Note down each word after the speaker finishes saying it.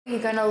You're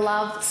going to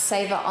love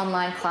Savor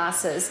online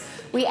classes.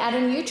 We add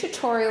a new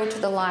tutorial to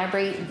the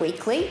library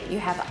weekly. You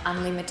have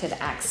unlimited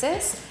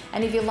access.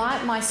 And if you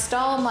like my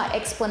style, my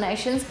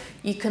explanations,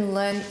 you can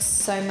learn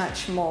so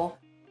much more.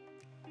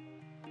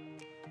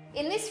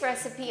 In this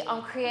recipe,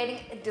 I'm creating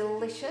a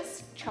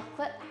delicious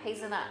chocolate,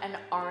 hazelnut and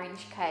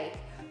orange cake.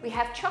 We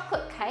have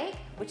chocolate cake,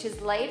 which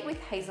is laid with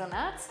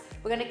hazelnuts.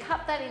 We're going to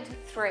cut that into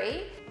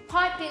 3.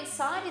 Piped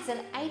inside is an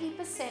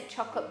 80%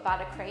 chocolate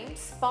buttercream,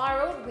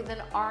 spiraled with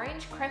an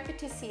orange creme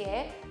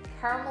patissiere,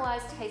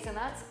 caramelized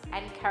hazelnuts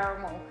and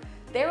caramel.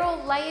 They're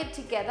all layered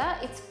together.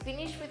 It's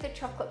finished with the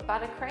chocolate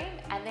buttercream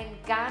and then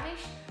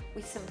garnished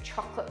with some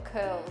chocolate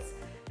curls.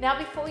 Now,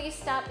 before you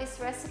start this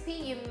recipe,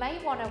 you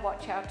may want to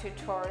watch our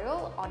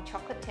tutorial on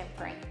chocolate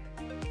tempering.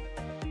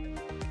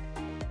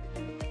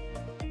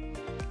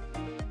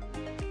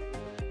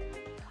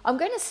 I'm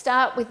going to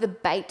start with the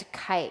baked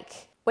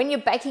cake. When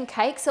you're baking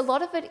cakes, a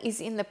lot of it is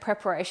in the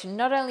preparation,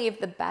 not only of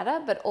the batter,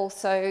 but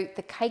also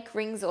the cake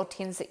rings or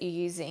tins that you're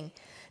using.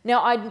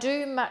 Now, I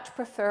do much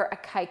prefer a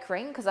cake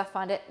ring because I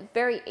find it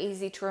very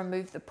easy to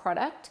remove the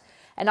product,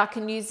 and I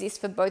can use this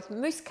for both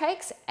mousse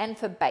cakes and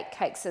for baked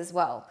cakes as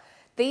well.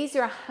 These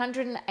are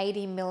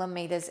 180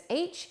 millimeters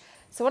each.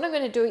 So what I'm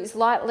going to do is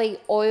lightly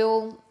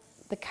oil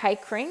the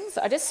cake rings.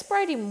 I just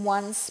sprayed in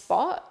one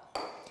spot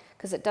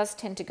because it does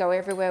tend to go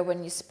everywhere when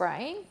you're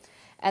spraying.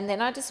 And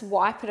then I just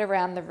wipe it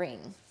around the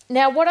ring.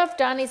 Now what I've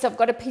done is I've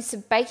got a piece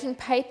of baking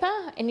paper,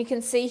 and you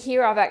can see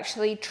here I've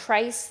actually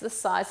traced the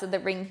size of the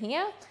ring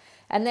here.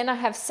 And then I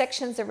have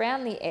sections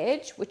around the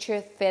edge which are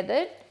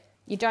feathered.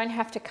 You don't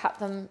have to cut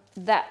them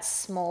that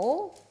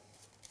small,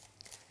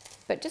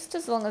 but just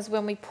as long as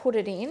when we put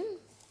it in,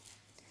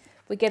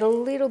 we get a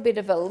little bit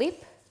of a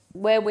lip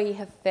where we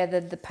have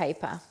feathered the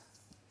paper.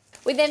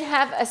 We then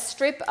have a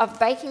strip of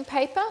baking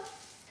paper,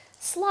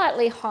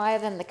 slightly higher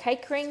than the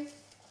cake ring.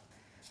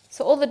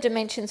 So all the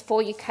dimensions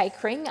for your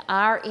cake ring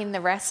are in the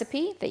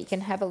recipe that you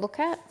can have a look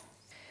at.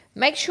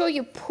 Make sure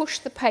you push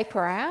the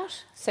paper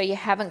out so you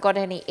haven't got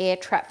any air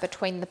trap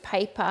between the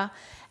paper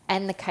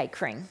and the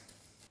cake ring.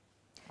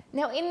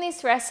 Now in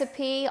this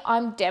recipe,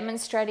 I'm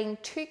demonstrating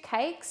 2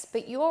 cakes,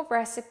 but your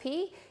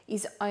recipe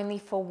is only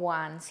for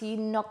 1. So you're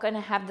not going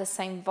to have the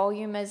same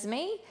volume as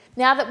me.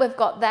 Now that we've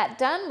got that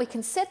done, we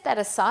can set that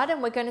aside,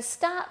 and we're going to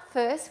start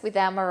first with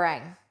our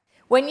meringue.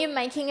 When you're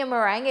making a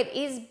meringue, it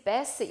is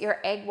best that your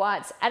egg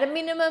whites at a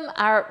minimum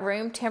are at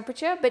room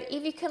temperature, but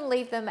if you can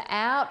leave them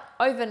out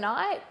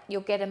overnight,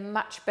 you'll get a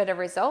much better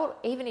result,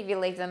 even if you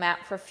leave them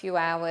out for a few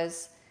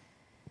hours.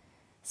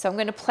 So I'm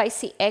going to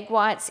place the egg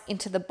whites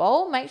into the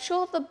bowl. Make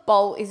sure the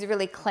bowl is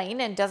really clean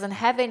and doesn't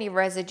have any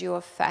residue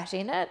of fat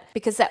in it,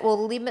 because that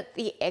will limit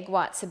the egg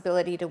white's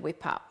ability to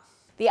whip up.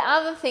 The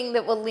other thing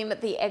that will limit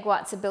the egg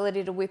white's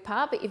ability to whip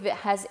up if it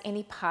has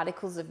any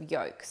particles of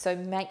yolk. So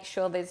make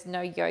sure there's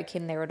no yolk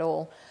in there at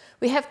all.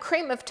 We have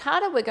cream of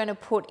tartar we're going to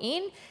put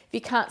in. If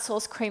you can't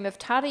source cream of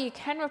tartar, you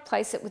can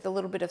replace it with a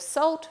little bit of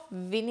salt,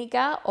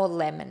 vinegar or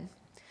lemon.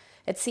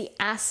 It's the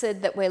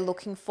acid that we're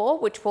looking for,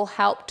 which will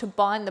help to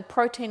bind the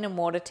protein and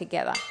water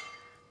together.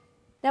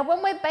 Now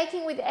when we're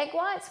baking with egg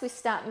whites, we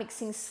start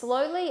mixing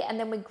slowly and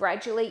then we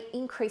gradually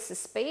increase the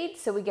speed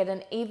so we get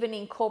an even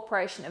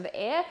incorporation of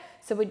air,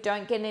 so we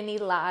don't get any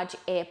large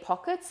air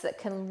pockets that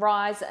can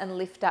rise and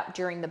lift up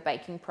during the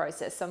baking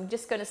process. So I'm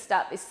just going to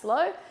start this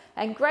slow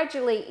and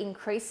gradually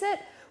increase it.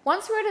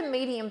 Once we're at a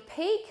medium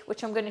peak,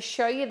 which I'm going to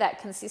show you that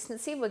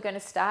consistency, we're going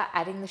to start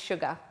adding the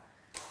sugar.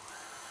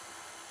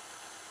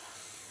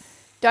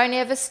 Don't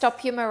ever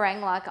stop your meringue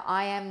like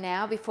I am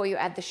now before you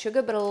add the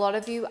sugar, but a lot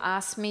of you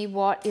ask me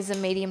what is a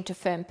medium to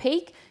firm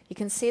peak. You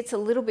can see it's a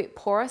little bit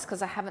porous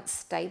because I haven't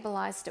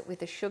stabilized it with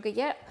the sugar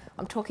yet.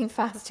 I'm talking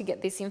fast to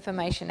get this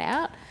information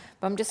out,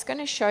 but I'm just going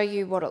to show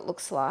you what it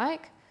looks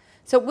like.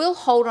 So it will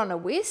hold on a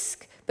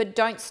whisk, but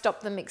don't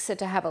stop the mixer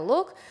to have a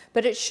look.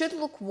 But it should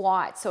look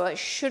white, so it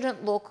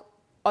shouldn't look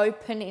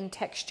open in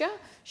texture. It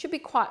should be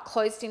quite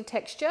closed in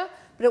texture,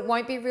 but it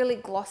won't be really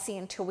glossy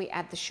until we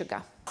add the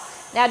sugar.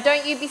 Now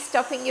don't you be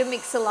stopping your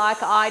mixer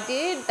like I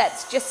did.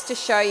 That's just to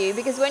show you,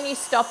 because when you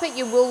stop it,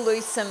 you will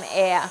lose some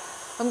air.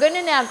 I'm going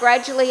to now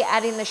gradually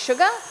add in the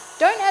sugar.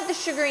 Don't add the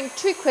sugar in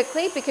too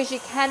quickly because you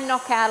can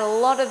knock out a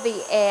lot of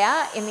the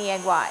air in the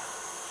egg white.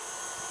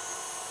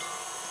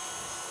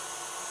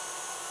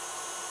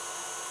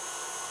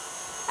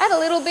 Add a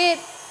little bit,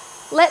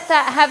 let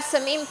that have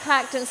some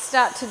impact and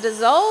start to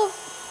dissolve.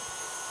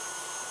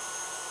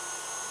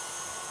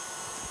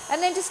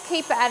 And then just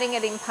keep adding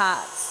it in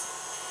parts.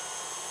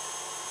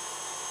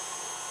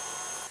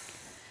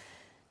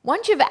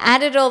 Once you've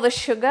added all the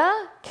sugar,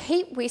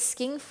 keep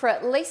whisking for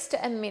at least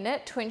a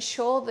minute to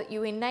ensure that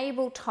you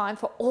enable time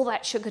for all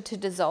that sugar to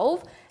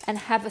dissolve and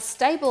have a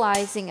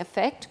stabilizing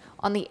effect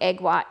on the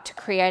egg white to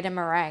create a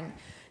meringue.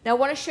 Now I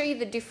want to show you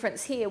the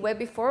difference here, where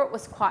before it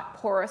was quite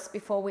porous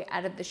before we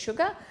added the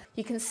sugar.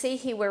 You can see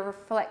here we're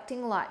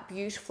reflecting light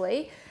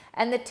beautifully,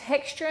 and the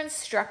texture and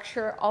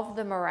structure of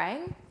the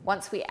meringue,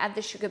 once we add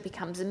the sugar,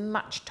 becomes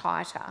much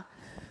tighter,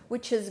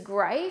 which is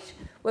great.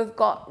 We've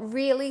got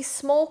really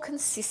small,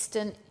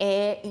 consistent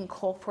air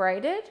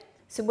incorporated,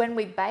 So when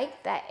we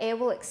bake, that air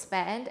will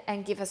expand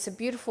and give us a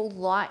beautiful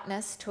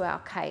lightness to our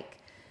cake.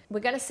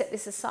 We're going to set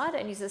this aside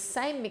and use the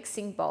same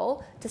mixing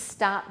bowl to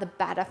start the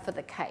batter for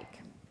the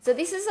cake. So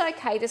this is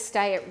okay to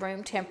stay at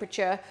room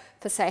temperature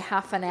for say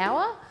half an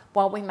hour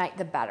while we make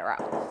the batter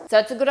up. So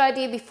it's a good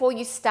idea before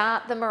you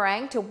start the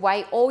meringue to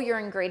weigh all your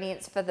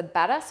ingredients for the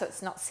batter so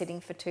it's not sitting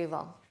for too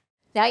long.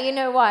 Now you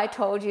know why I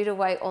told you to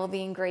weigh all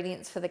the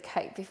ingredients for the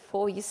cake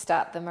before you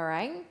start the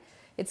meringue.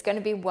 It's going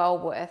to be well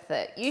worth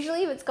it.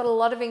 Usually if it's got a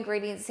lot of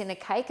ingredients in a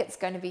cake, it's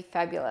going to be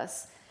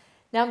fabulous.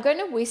 Now I'm going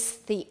to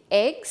whisk the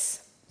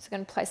eggs. So I'm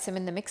going to place them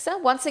in the mixer.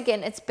 Once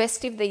again, it's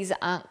best if these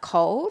aren't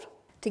cold,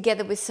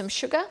 together with some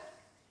sugar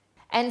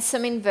and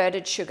some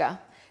inverted sugar.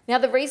 Now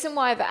the reason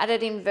why I've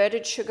added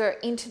inverted sugar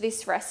into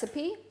this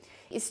recipe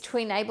is to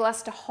enable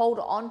us to hold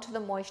on to the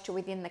moisture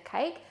within the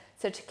cake,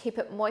 so to keep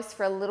it moist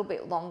for a little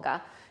bit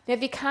longer. Now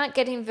if you can't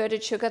get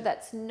inverted sugar,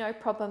 that's no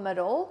problem at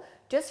all.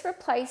 Just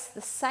replace the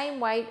same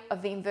weight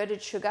of the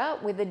inverted sugar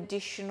with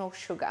additional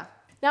sugar.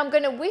 Now I'm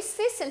going to whisk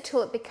this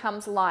until it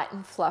becomes light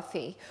and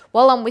fluffy.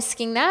 While I'm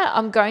whisking that,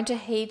 I'm going to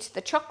heat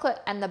the chocolate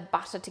and the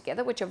butter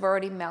together, which I've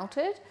already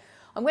melted.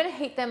 I'm going to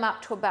heat them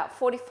up to about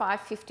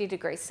 45–50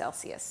 degrees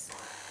Celsius.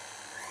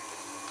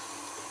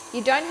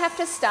 You don't have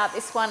to start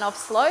this one off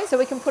slow, so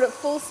we can put it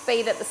full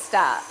speed at the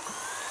start.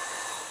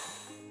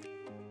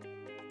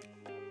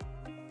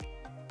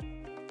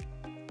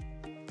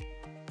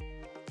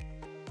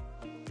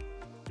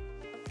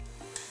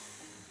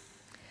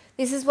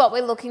 This is what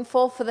we're looking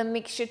for the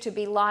mixture to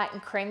be light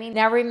and creamy.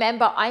 Now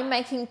remember, I'm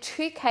making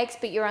 2 cakes,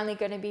 but you're only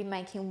going to be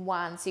making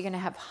 1, so you're going to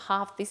have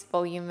half this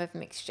volume of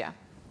mixture.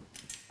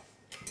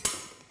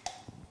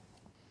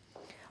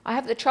 I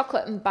have the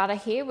chocolate and butter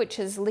here, which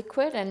is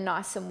liquid and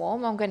nice and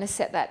warm. I'm going to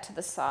set that to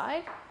the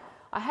side.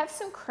 I have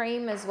some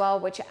cream as well,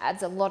 which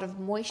adds a lot of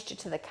moisture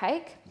to the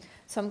cake.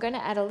 So I'm going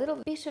to add a little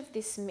bit of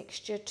this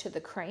mixture to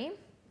the cream,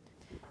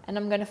 and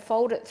I'm going to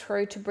fold it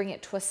through to bring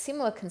it to a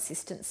similar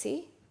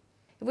consistency.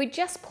 If we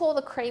just pour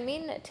the cream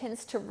in, it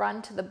tends to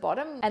run to the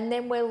bottom, and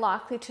then we're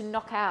likely to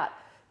knock out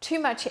too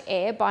much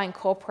air by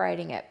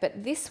incorporating it.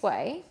 But this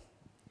way,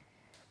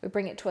 we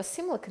bring it to a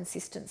similar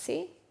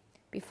consistency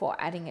before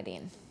adding it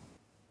in.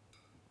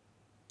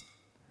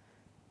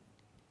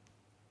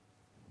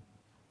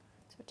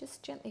 So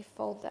just gently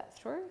fold that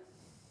through.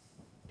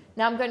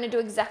 Now I'm going to do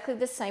exactly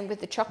the same with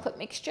the chocolate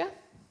mixture.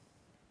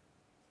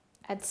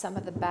 Add some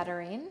of the batter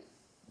in.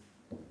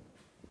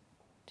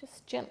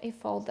 Just gently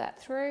fold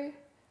that through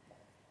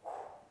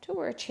till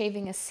we're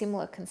achieving a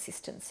similar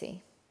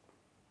consistency.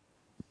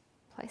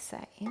 Place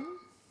that in.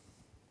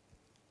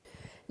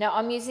 Now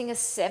I'm using a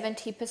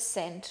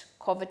 70%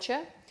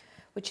 couverture,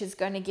 which is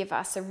going to give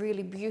us a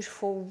really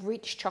beautiful,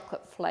 rich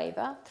chocolate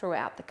flavour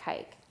throughout the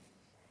cake.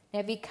 Now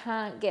if you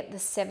can't get the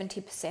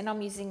 70%,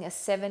 I'm using a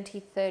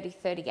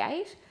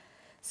 70–30–38.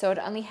 So it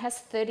only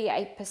has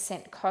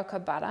 38% cocoa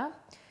butter,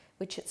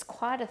 which is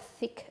quite a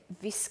thick,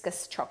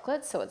 viscous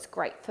chocolate, so it's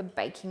great for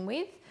baking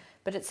with,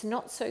 but it's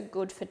not so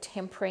good for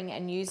tempering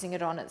and using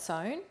it on its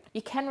own.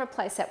 You can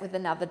replace that with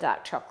another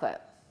dark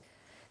chocolate.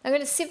 I'm going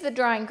to sieve the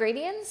dry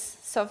ingredients.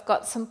 So I've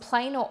got some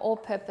plain or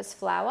all-purpose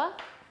flour,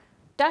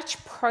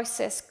 Dutch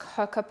processed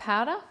cocoa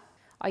powder.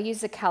 I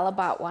use the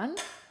Callebaut one.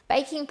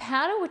 Baking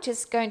powder, which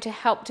is going to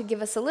help to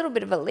give us a little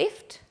bit of a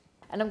lift.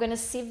 And I'm going to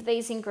sieve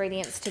these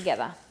ingredients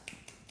together.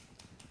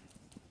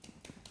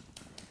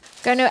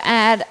 Going to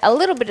add a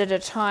little bit at a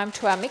time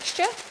to our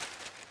mixture.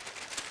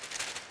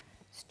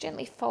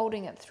 Gently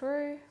folding it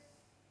through,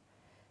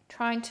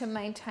 trying to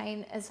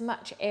maintain as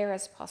much air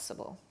as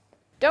possible.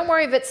 Don't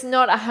worry if it's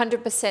not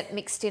 100%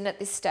 mixed in at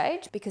this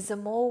stage, because the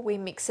more we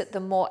mix it, the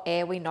more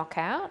air we knock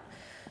out.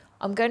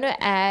 I'm going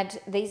to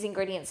add these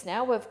ingredients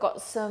now. We've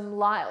got some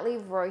lightly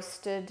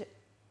roasted,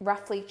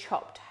 roughly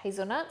chopped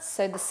hazelnuts,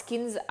 so the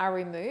skins are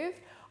removed.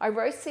 I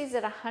roast these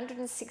at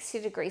 160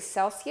 degrees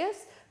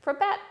Celsius for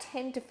about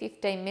 10 to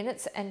 15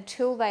 minutes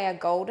until they are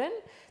golden.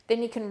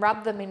 Then you can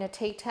rub them in a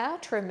tea towel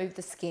to remove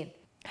the skin.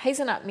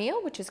 Hazelnut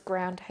meal, which is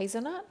ground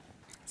hazelnut,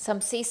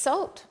 some sea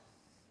salt,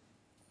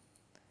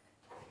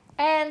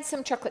 and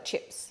some chocolate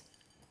chips.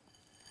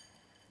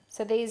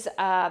 So these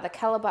are the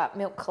Callebaut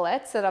milk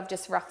colettes that I've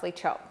just roughly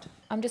chopped.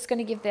 I'm just going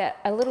to give that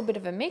a little bit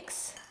of a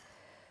mix.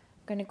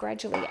 I'm going to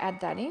gradually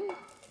add that in.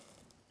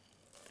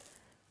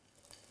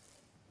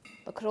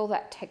 Look at all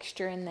that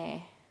texture in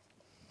there.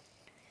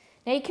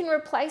 Now you can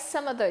replace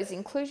some of those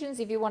inclusions.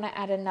 If you want to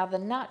add another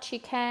nut, you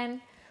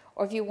can,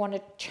 or if you want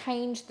to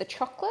change the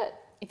chocolate.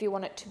 If you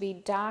want it to be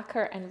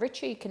darker and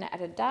richer, you can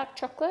add a dark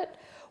chocolate.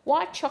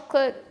 White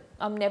chocolate,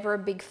 I'm never a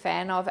big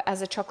fan of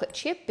as a chocolate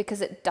chip because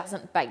it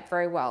doesn't bake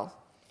very well.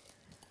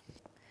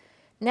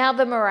 Now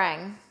the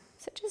meringue.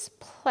 So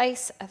just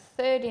place a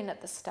third in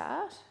at the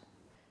start.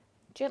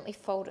 Gently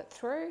fold it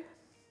through.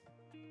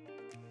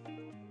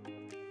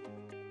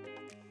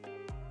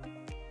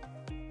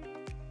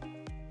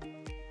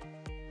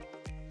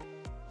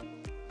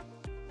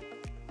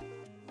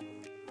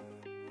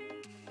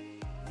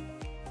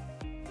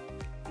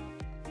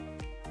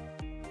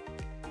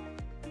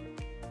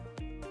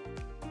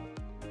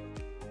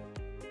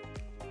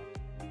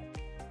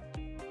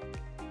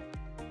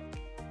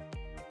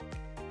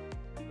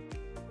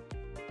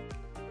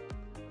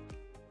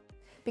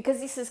 Because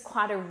this is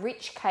quite a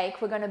rich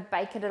cake, we're going to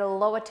bake it at a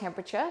lower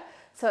temperature.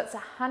 So it's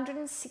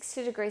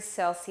 160 degrees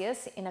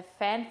Celsius in a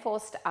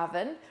fan-forced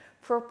oven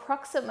for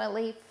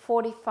approximately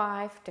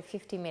 45 to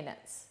 50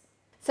 minutes.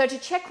 So to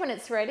check when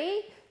it's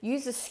ready,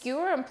 use a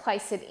skewer and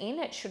place it in.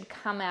 It should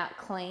come out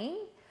clean.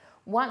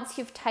 Once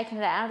you've taken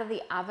it out of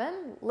the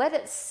oven, let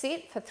it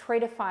sit for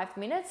 3 to 5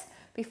 minutes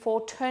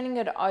before turning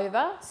it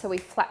over so we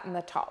flatten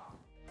the top.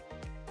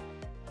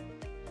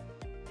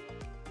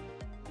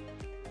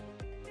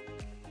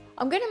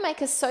 I'm going to make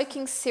a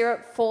soaking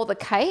syrup for the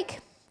cake,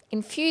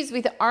 infused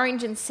with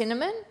orange and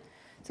cinnamon.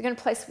 So I'm going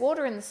to place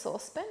water in the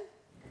saucepan,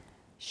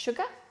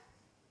 sugar,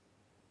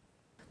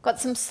 got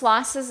some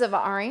slices of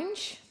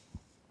orange,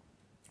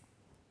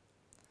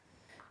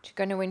 which are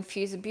going to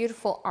infuse a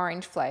beautiful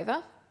orange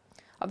flavour.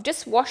 I've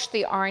just washed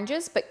the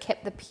oranges but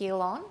kept the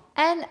peel on,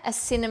 and a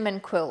cinnamon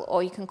quill,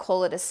 or you can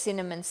call it a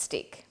cinnamon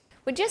stick.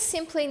 We just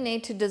simply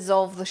need to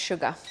dissolve the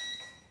sugar.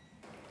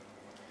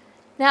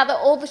 Now that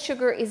all the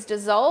sugar is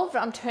dissolved,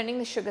 I'm turning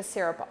the sugar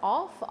syrup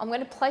off. I'm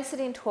going to place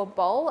it into a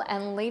bowl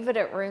and leave it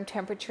at room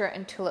temperature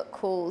until it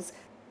cools.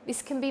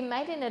 This can be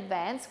made in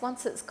advance.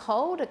 Once it's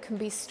cold, it can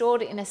be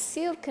stored in a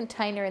sealed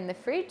container in the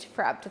fridge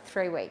for up to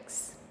 3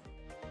 weeks.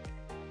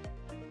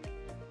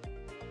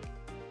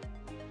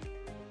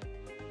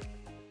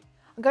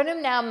 I'm going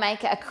to now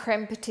make a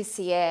creme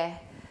patissiere.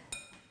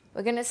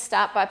 We're going to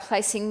start by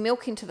placing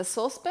milk into the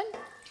saucepan.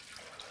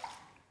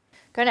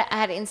 Going to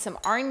add in some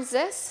orange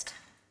zest,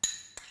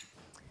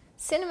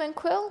 cinnamon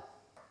quill,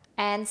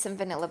 and some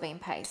vanilla bean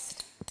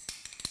paste.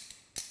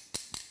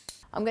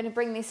 I'm going to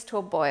bring this to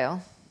a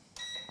boil.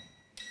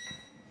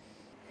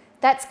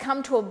 That's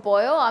come to a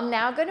boil. I'm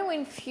now going to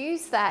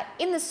infuse that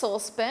in the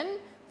saucepan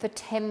for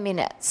 10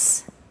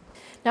 minutes.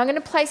 Now I'm going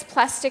to place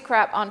plastic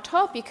wrap on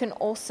top. You can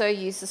also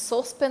use a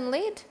saucepan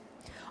lid.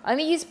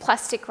 Only use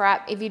plastic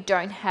wrap if you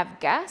don't have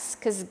gas,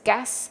 because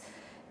gas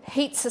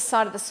heats the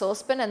side of the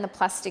saucepan and the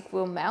plastic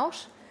will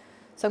melt.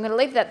 So I'm going to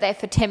leave that there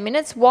for 10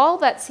 minutes. While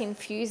that's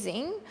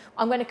infusing,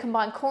 I'm going to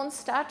combine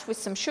cornstarch with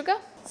some sugar.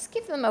 Just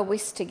give them a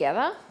whisk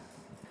together.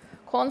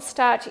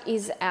 Cornstarch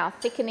is our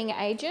thickening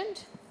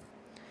agent.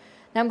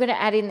 Now I'm going to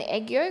add in the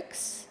egg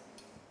yolks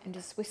and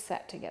just whisk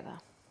that together.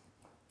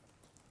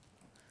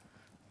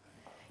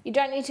 You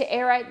don't need to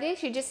aerate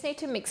this, you just need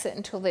to mix it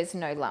until there's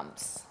no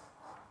lumps.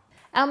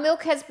 Our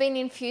milk has been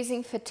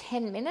infusing for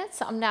 10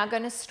 minutes. I'm now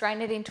going to strain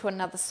it into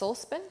another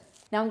saucepan.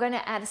 Now I'm going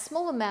to add a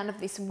small amount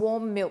of this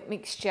warm milk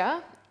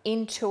mixture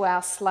into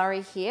our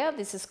slurry here.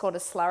 This is called a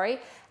slurry.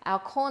 Our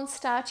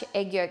cornstarch,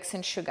 egg yolks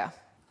and sugar.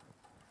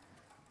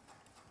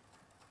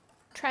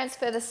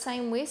 Transfer the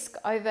same whisk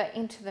over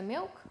into the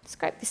milk.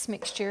 Scrape this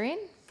mixture in.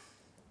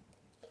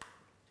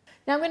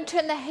 Now I'm going to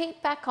turn the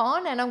heat back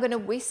on and I'm going to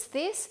whisk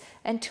this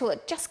until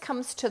it just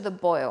comes to the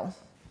boil.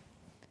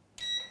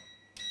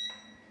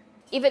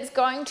 If it's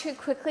going too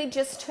quickly,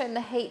 just turn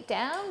the heat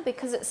down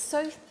because it's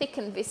so thick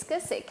and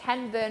viscous, it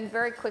can burn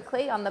very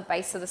quickly on the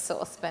base of the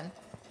saucepan.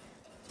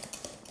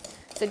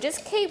 So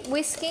just keep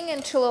whisking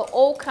until it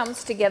all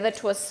comes together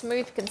to a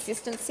smooth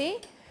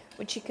consistency,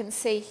 which you can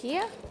see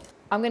here.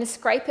 I'm going to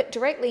scrape it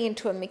directly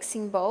into a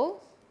mixing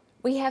bowl.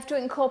 We have to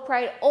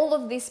incorporate all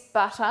of this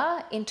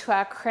butter into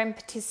our creme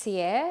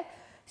patissiere,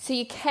 so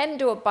you can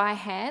do it by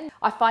hand.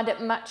 I find it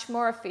much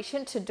more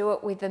efficient to do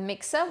it with a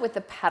mixer with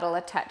a paddle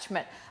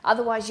attachment.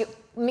 Otherwise you're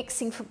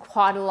mixing for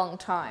quite a long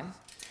time.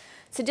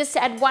 So just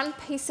add 1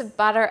 piece of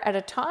butter at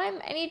a time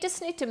and you just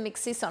need to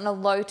mix this on a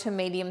low to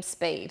medium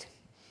speed.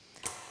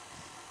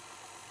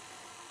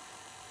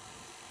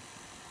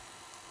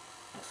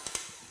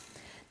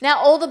 Now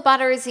all the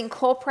butter is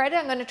incorporated.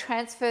 I'm going to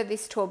transfer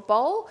this to a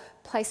bowl,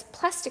 place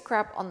plastic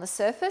wrap on the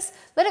surface,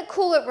 let it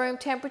cool at room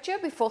temperature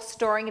before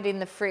storing it in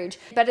the fridge.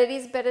 But it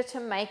is better to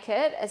make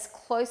it as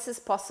close as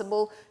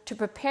possible to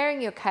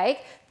preparing your cake.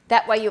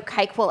 That way your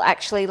cake will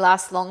actually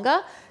last longer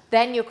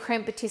than your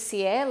creme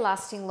patissiere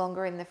lasting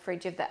longer in the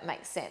fridge, if that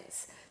makes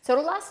sense. So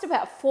it'll last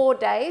about 4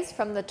 days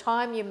from the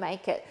time you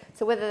make it.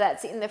 So whether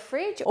that's in the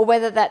fridge or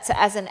whether that's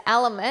as an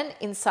element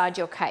inside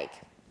your cake.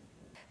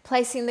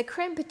 Placing the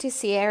creme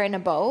patissiere in a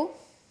bowl,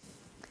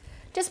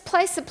 just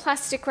place the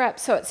plastic wrap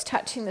so it's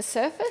touching the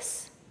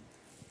surface.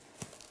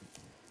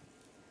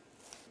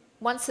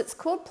 Once it's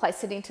cooled,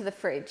 place it into the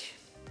fridge.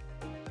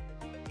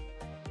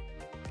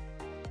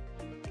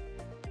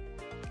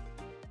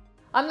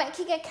 I'm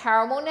making a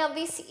caramel. Now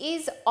this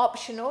is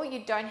optional,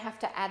 you don't have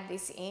to add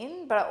this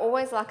in, but I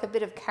always like a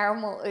bit of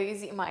caramel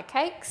ooze in my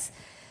cakes.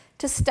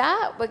 To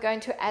start, we're going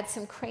to add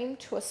some cream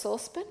to a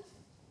saucepan.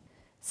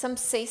 Some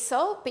sea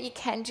salt, but you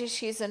can just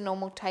use a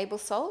normal table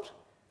salt.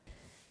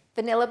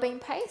 Vanilla bean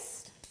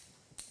paste.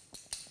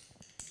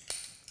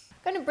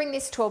 I'm going to bring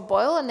this to a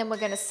boil and then we're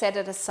going to set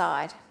it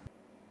aside.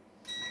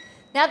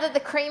 Now that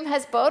the cream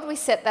has boiled, we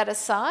set that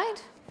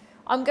aside.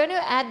 I'm going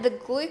to add the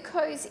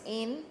glucose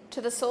in to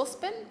the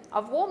saucepan.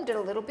 I've warmed it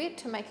a little bit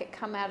to make it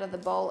come out of the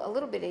bowl a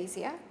little bit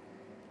easier.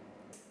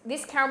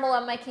 This caramel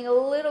I'm making a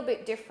little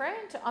bit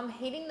different. I'm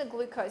heating the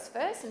glucose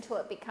first until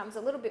it becomes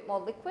a little bit more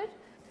liquid,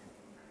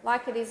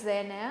 like it is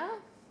there now.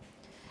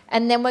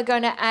 And then we're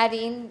going to add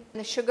in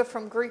the sugar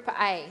from group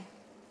A.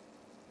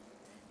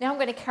 Now I'm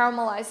going to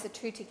caramelize the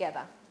two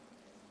together.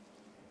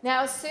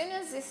 Now as soon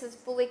as this is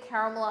fully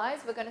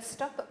caramelized, we're going to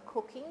stop it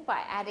cooking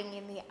by adding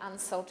in the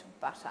unsalted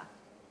butter.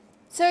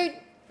 So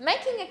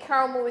making a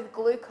caramel with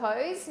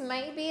glucose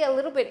may be a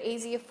little bit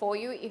easier for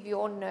you if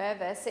you're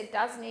nervous. It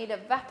does need to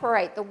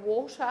evaporate the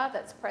water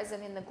that's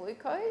present in the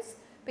glucose,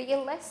 but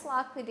you're less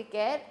likely to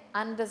get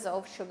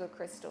undissolved sugar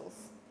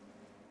crystals.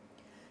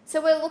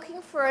 So we're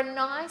looking for a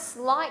nice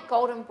light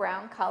golden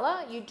brown color.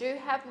 You do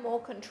have more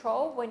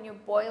control when you're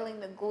boiling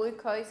the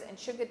glucose and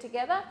sugar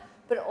together,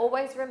 but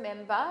always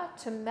remember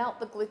to melt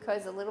the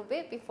glucose a little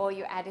bit before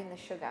you add in the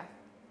sugar.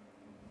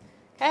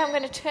 Okay, I'm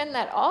going to turn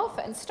that off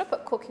and stop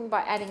it cooking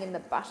by adding in the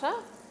butter.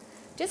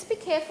 Just be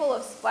careful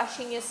of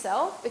splashing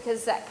yourself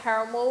because that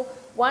caramel,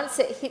 once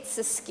it hits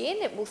the skin,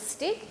 it will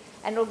stick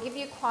and it'll give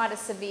you quite a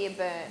severe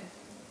burn.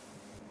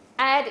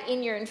 Add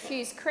in your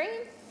infused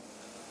cream.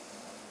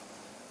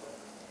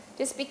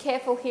 Just be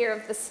careful here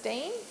of the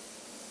steam.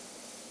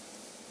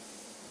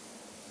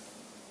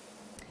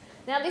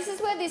 Now this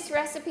is where this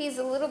recipe is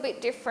a little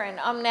bit different.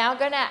 I'm now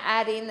going to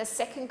add in the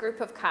second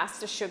group of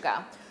caster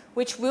sugar,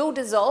 which will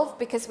dissolve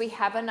because we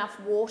have enough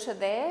water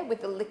there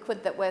with the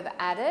liquid that we've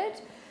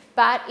added,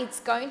 but it's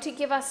going to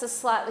give us a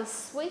slightly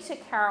sweeter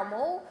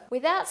caramel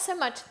without so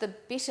much the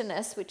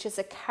bitterness, which is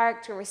a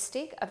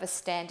characteristic of a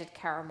standard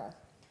caramel.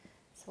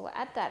 So we'll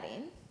add that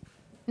in.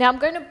 Now I'm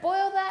going to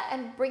boil that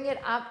and bring it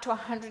up to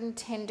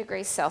 110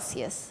 degrees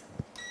Celsius.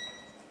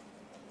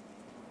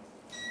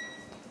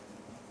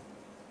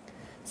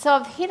 So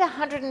I've hit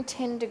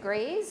 110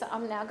 degrees.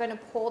 I'm now going to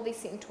pour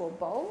this into a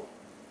bowl.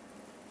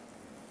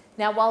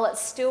 Now while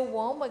it's still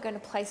warm, we're going to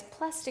place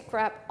plastic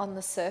wrap on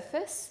the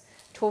surface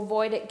to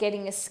avoid it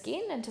getting a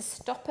skin and to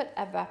stop it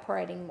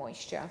evaporating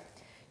moisture.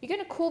 You're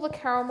going to cool the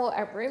caramel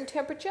at room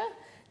temperature.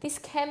 This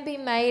can be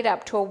made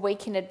up to a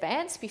week in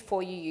advance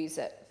before you use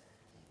it.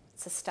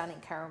 It's a stunning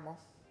caramel.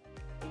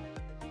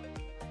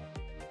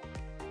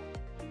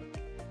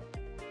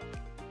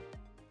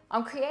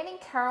 I'm creating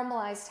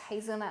caramelized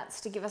hazelnuts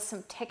to give us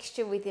some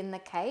texture within the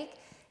cake.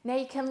 Now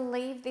you can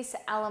leave this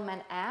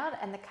element out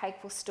and the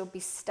cake will still be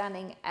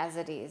stunning as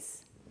it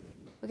is.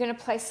 We're going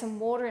to place some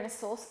water in a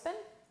saucepan,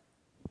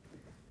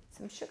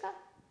 some sugar.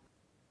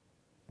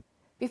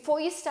 Before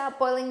you start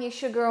boiling your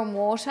sugar and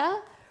water,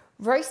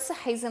 roast the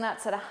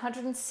hazelnuts at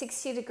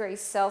 160 degrees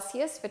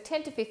Celsius for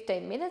 10 to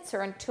 15 minutes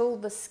or until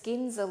the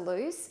skins are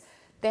loose.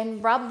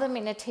 Then rub them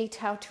in a tea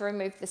towel to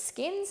remove the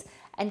skins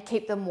and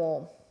keep them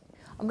warm.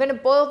 I'm going to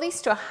boil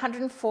this to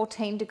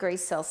 114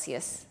 degrees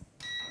Celsius.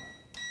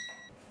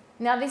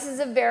 Now this is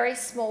a very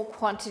small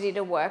quantity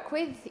to work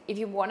with. If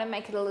you want to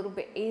make it a little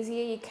bit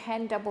easier, you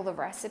can double the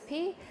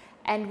recipe,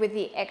 and with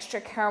the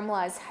extra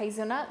caramelized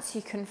hazelnuts,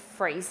 you can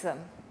freeze them.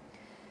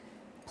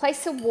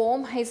 Place the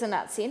warm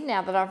hazelnuts in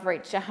now that I've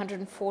reached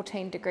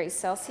 114 degrees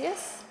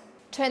Celsius.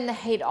 Turn the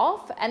heat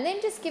off and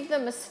then just give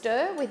them a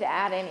stir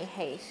without any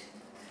heat.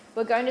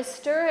 We're going to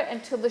stir it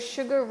until the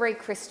sugar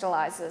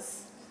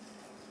recrystallizes.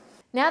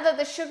 Now that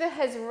the sugar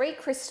has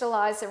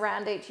recrystallized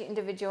around each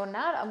individual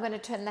nut, I'm going to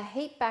turn the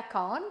heat back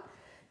on.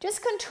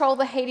 Just control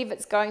the heat if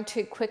it's going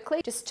too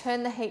quickly. Just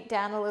turn the heat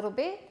down a little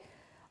bit.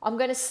 I'm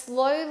going to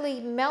slowly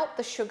melt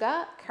the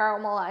sugar,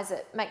 caramelize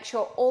it. Make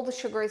sure all the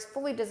sugar is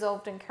fully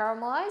dissolved and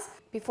caramelized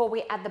before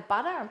we add the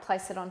butter and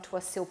place it onto a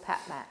silpat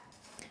mat.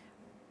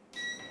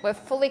 We've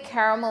fully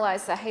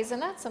caramelized the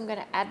hazelnuts. I'm going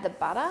to add the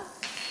butter,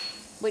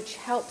 which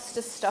helps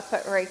to stop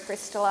it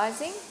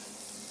recrystallizing.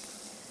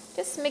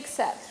 Just mix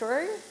that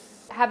through.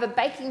 Have a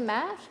baking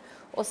mat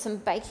or some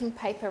baking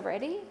paper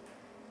ready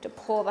to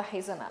pour the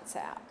hazelnuts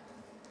out.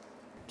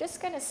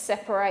 Just going to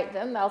separate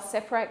them. They'll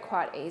separate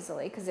quite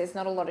easily because there's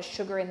not a lot of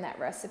sugar in that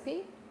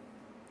recipe.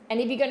 And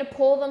if you're going to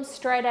pour them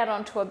straight out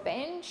onto a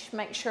bench,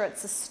 make sure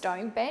it's a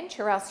stone bench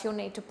or else you'll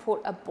need to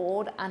put a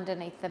board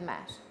underneath the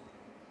mat.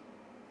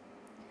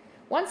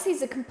 Once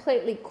these are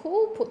completely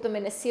cool, put them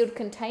in a sealed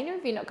container.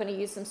 If you're not going to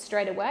use them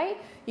straight away,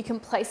 you can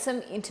place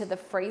them into the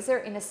freezer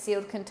in a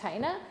sealed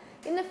container.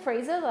 In the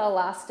freezer, they'll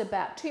last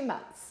about 2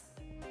 months.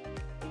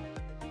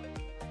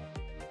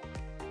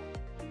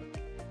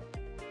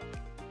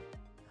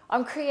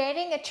 I'm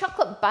creating a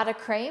chocolate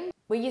buttercream.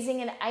 We're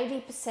using an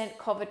 80%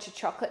 couverture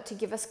chocolate to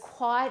give us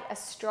quite a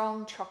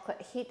strong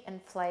chocolate hit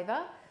and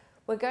flavour.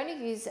 We're going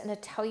to use an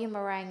Italian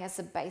meringue as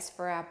a base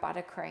for our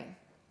buttercream.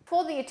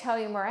 For the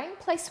Italian meringue,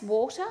 place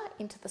water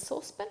into the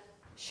saucepan,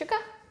 sugar.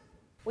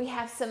 We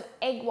have some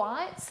egg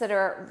whites that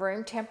are at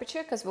room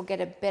temperature because we'll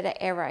get a better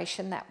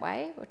aeration that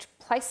way. We'll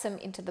place them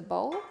into the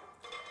bowl.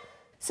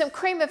 Some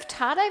cream of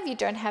tartar. If you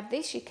don't have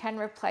this, you can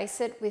replace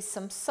it with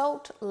some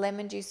salt,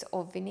 lemon juice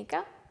or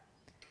vinegar.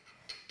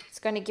 It's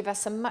going to give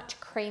us a much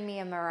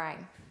creamier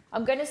meringue.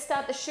 I'm going to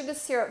start the sugar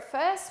syrup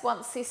first.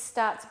 Once this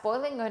starts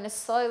boiling, I'm going to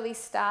slowly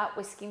start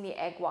whisking the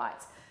egg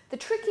whites. The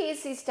trick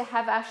is to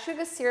have our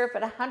sugar syrup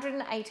at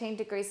 118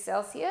 degrees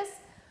Celsius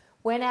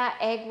when our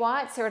egg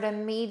whites are at a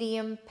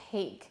medium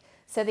peak.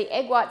 So the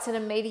egg whites at a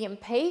medium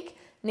peak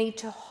need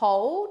to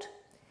hold.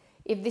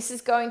 If this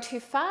is going too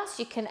fast,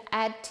 you can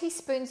add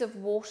teaspoons of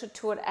water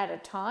to it at a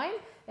time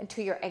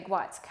until your egg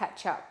whites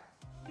catch up.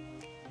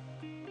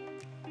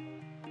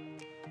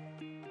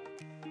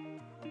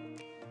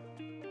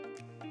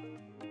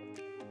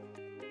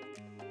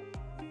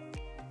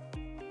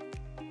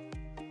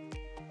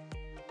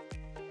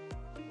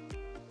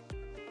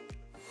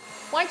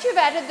 Once you've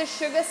added the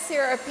sugar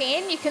syrup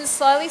in, you can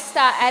slowly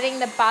start adding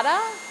the butter.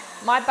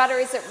 My butter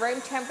is at room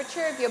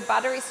temperature. If your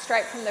butter is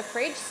straight from the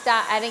fridge,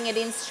 start adding it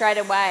in straight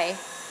away.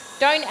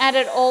 Don't add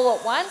it all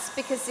at once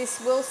because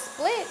this will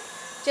split.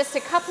 Just a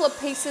couple of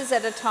pieces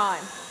at a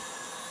time.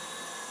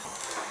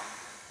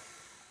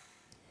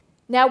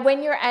 Now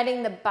when you're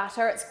adding the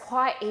butter, it's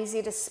quite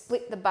easy to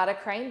split the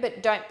buttercream,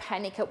 but don't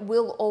panic, it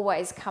will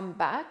always come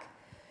back.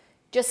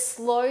 Just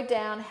slow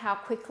down how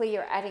quickly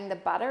you're adding the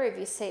butter if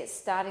you see it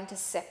starting to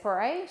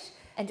separate,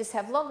 and just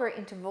have longer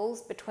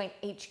intervals between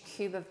each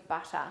cube of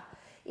butter.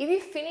 If you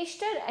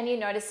finished it and you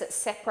notice it's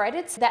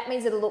separated, so that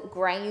means it'll look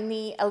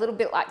grainy, a little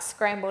bit like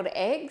scrambled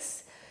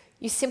eggs.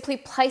 You simply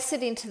place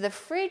it into the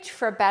fridge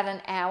for about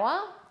an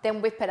hour,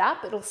 then whip it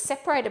up. It'll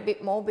separate a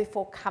bit more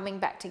before coming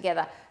back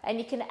together. And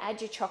you can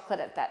add your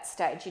chocolate at that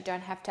stage. You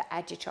don't have to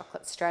add your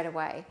chocolate straight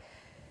away.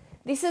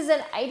 This is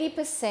an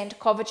 80%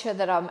 couverture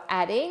that I'm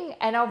adding,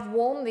 and I've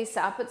warmed this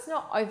up. It's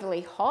not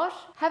overly hot.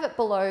 Have it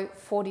below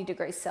 40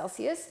 degrees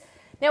Celsius.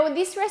 Now with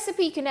this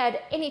recipe, you can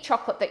add any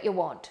chocolate that you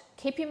want.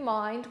 Keep in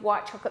mind,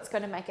 white chocolate's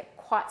going to make it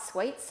quite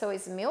sweet, so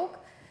is milk.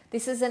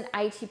 This is an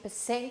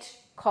 80%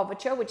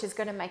 couverture, which is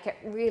going to make it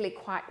really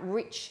quite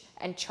rich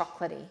and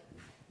chocolatey.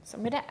 So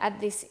I'm going to add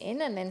this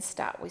in and then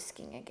start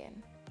whisking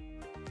again.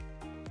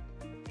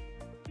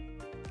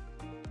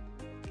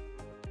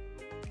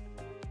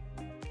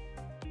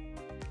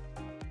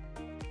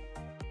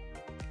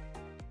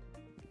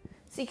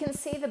 So you can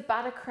see the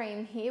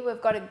buttercream here,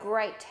 we've got a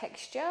great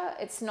texture.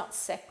 It's not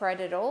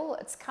separate at all.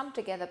 It's come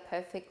together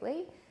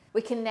perfectly.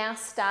 We can now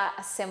start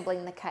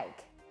assembling the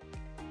cake.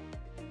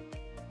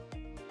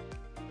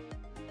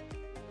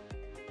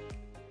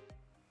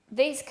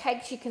 These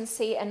cakes you can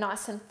see are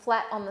nice and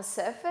flat on the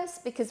surface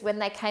because when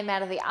they came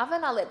out of the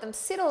oven, I let them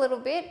sit a little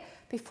bit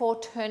before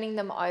turning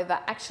them over,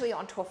 actually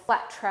onto a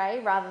flat tray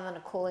rather than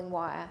a cooling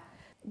wire.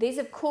 These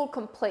have cooled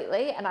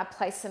completely and I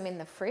place them in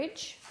the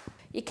fridge.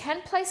 You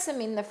can place them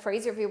in the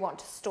freezer if you want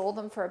to store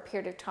them for a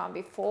period of time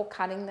before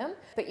cutting them,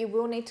 but you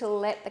will need to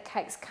let the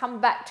cakes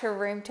come back to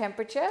room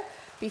temperature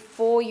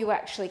before you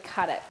actually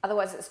cut it.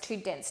 Otherwise it's too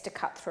dense to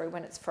cut through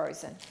when it's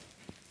frozen.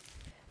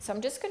 So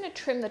I'm just going to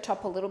trim the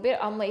top a little bit.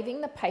 I'm leaving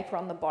the paper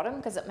on the bottom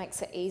because it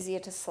makes it easier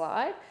to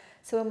slide.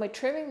 So when we're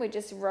trimming, we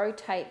just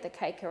rotate the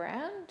cake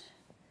around.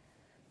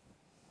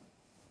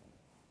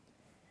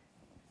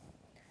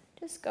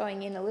 Just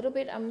going in a little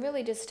bit. I'm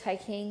really just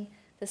taking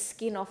the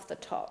skin off the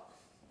top.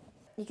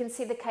 You can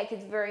see the cake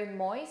is very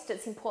moist.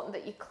 It's important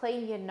that you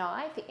clean your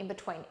knife in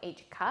between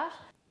each cut.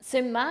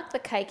 So mark the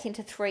cake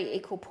into 3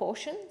 equal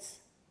portions.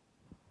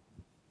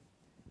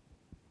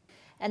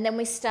 And then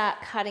we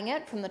start cutting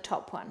it from the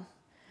top one.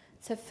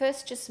 So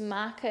first just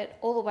mark it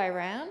all the way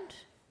around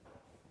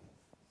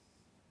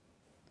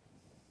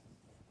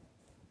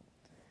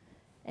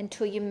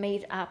until you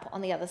meet up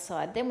on the other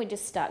side. Then we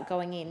just start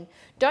going in.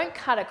 Don't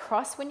cut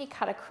across. When you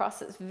cut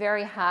across, it's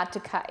very hard to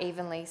cut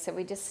evenly. So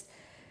we just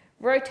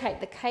rotate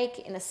the cake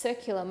in a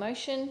circular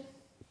motion.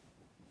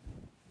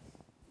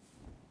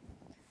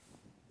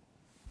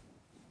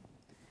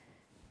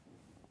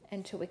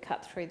 Until we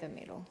cut through the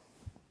middle.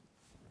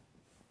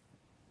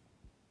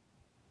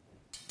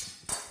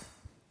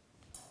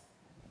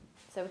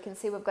 So we can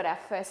see we've got our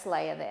first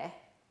layer there.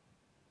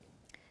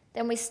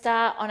 Then we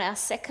start on our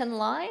second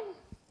line.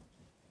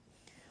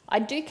 I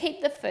do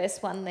keep the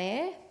first one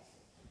there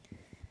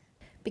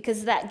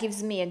because that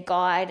gives me a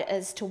guide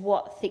as to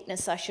what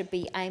thickness I should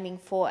be aiming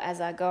for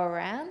as I go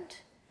around.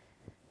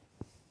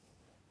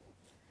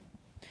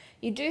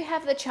 You do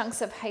have the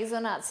chunks of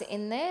hazelnuts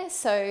in there,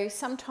 so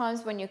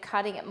sometimes when you're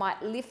cutting it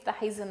might lift the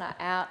hazelnut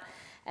out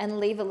and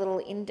leave a little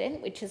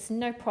indent, which is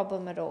no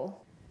problem at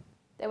all.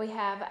 There we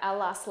have our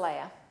last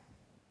layer.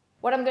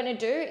 What I'm going to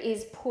do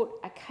is put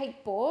a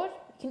cake board.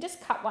 You can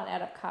just cut one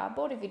out of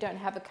cardboard if you don't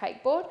have a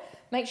cake board.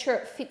 Make sure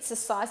it fits the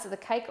size of the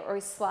cake or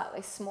is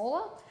slightly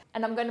smaller.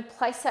 And I'm going to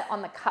place that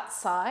on the cut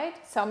side.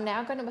 So I'm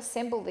now going to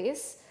assemble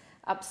this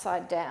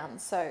upside down.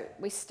 So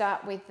we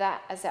start with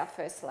that as our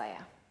first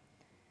layer.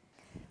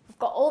 We've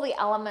got all the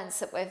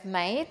elements that we've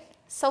made.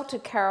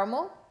 Salted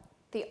caramel,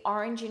 the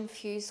orange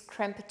infused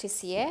creme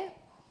patissiere,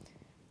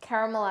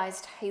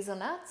 caramelized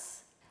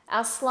hazelnuts,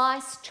 our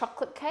sliced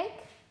chocolate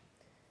cake,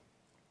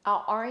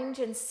 our orange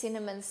and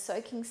cinnamon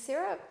soaking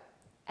syrup,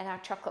 and our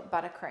chocolate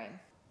buttercream.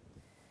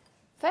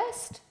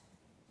 First,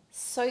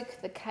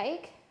 soak the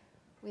cake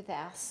with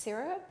our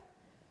syrup.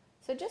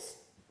 So just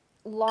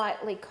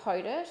lightly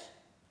coat it.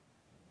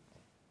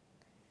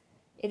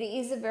 It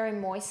is a very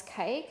moist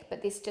cake,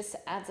 but this just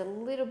adds a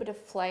little bit of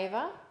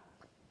flavour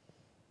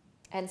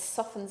and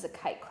softens the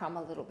cake crumb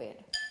a little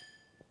bit.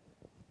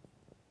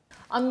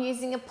 I'm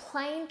using a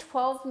plain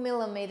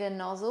 12mm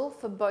nozzle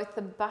for both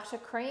the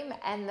buttercream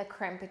and the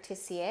creme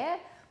patissiere.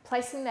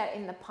 placing that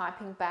in the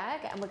piping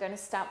bag, and we're going to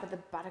start with the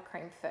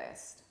buttercream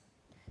first.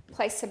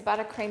 Place the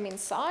buttercream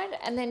inside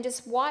and then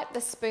just wipe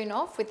the spoon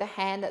off with the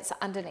hand that's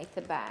underneath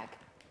the bag.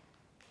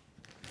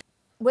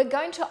 We're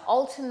going to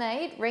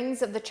alternate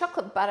rings of the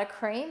chocolate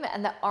buttercream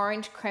and the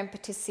orange creme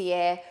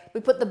patissiere. We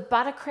put the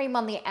buttercream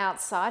on the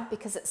outside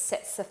because it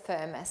sets the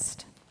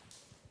firmest.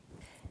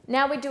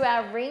 Now we do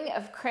our ring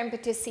of creme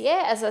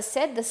patissiere, as I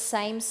said, the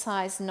same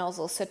size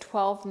nozzle, so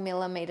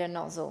 12mm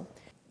nozzle.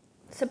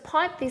 So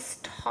pipe this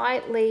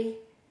tightly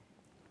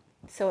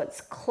so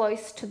it's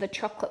close to the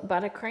chocolate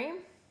buttercream.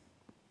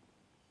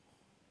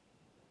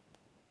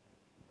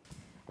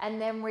 And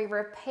then we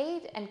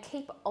repeat and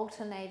keep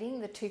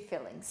alternating the two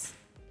fillings.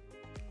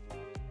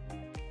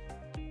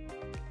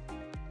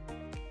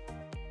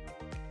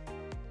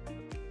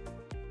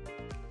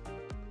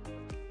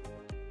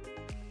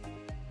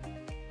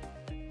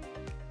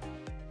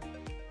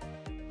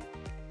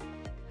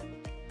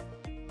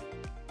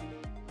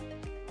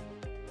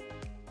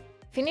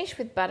 Finish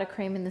with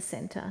buttercream in the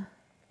center.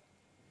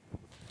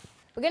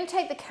 We're going to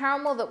take the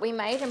caramel that we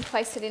made and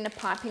place it in a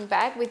piping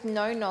bag with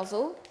no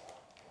nozzle.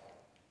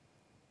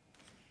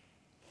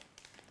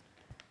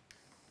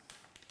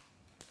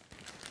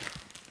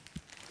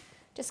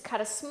 Just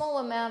cut a small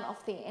amount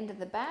off the end of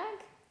the bag.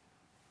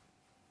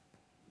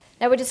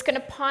 Now we're just going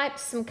to pipe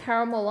some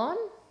caramel on.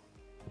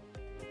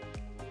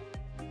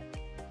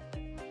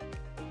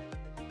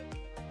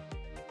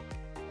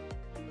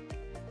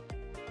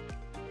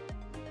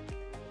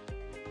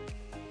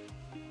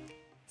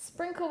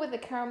 Sprinkle with the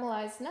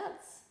caramelized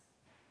nuts.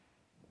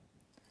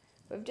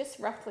 We've just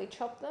roughly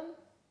chopped them.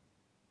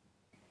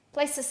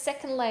 Place a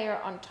second layer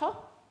on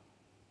top.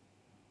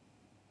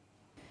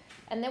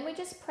 And then we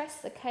just press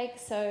the cake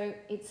so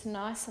it's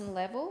nice and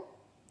level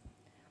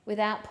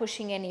without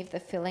pushing any of the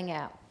filling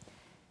out.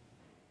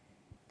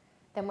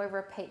 Then we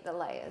repeat the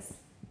layers.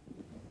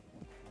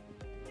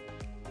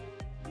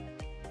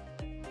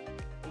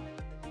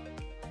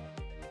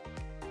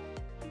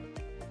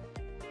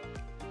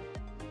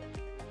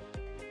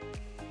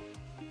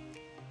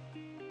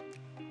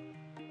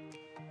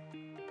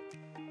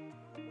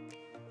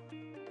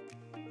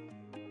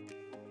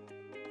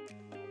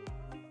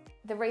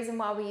 The reason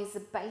why we use the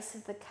base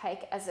of the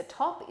cake as a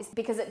top is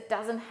because it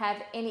doesn't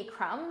have any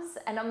crumbs,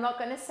 and I'm not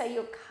going to say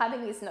your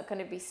cutting is not going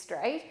to be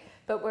straight,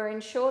 but we're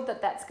ensured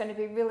that that's going to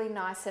be really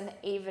nice and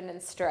even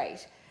and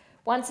straight.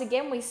 Once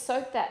again, we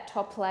soak that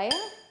top layer.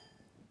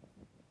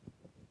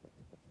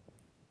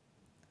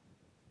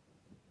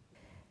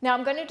 Now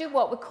I'm going to do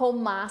what we call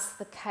mask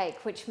the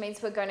cake, which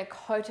means we're going to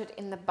coat it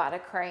in the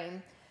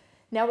buttercream.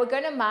 Now we're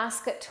going to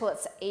mask it till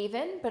it's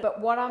even,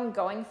 but what I'm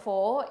going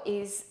for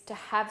is to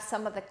have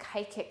some of the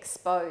cake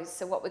exposed,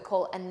 so what we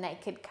call a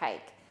naked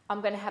cake.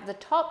 I'm going to have the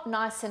top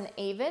nice and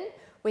even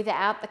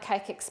without the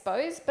cake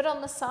exposed, but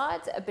on the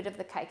sides a bit of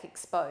the cake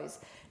exposed.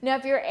 Now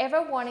if you're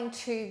ever wanting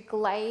to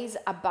glaze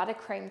a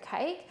buttercream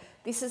cake,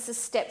 this is the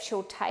steps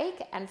you'll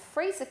take and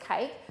freeze a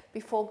cake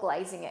before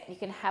glazing it. You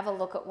can have a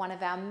look at one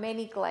of our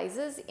many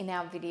glazes in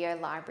our video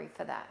library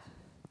for that.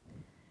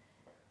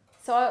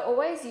 So I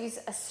always use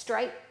a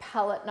straight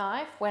palette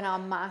knife when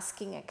I'm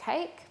masking a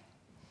cake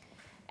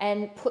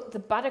and put the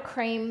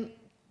buttercream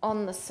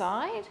on the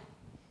side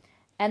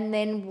and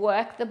then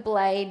work the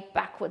blade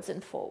backwards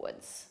and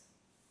forwards.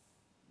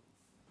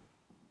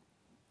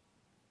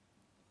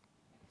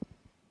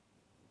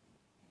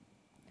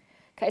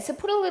 Okay, so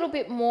put a little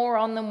bit more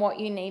on than what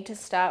you need to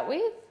start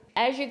with.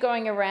 As you're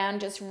going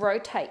around, just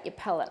rotate your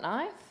palette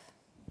knife.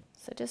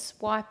 So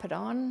just wipe it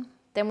on.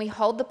 Then we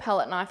hold the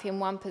palette knife in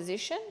one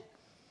position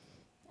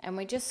and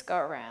we just go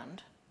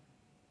around.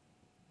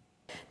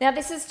 Now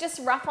this is just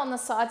rough on the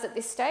sides at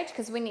this stage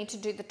because we need to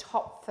do the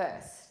top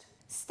first.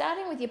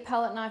 Starting with your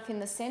palette knife in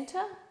the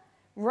center,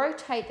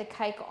 rotate the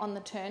cake on the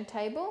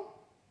turntable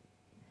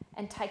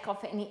and take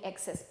off any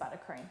excess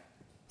buttercream.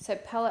 So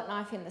palette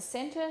knife in the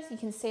center, you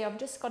can see I've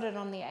just got it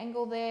on the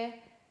angle there,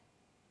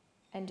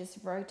 and just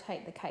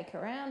rotate the cake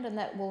around, and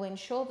that will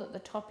ensure that the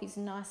top is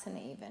nice and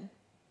even.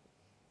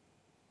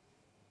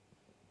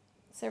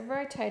 So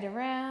rotate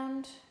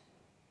around,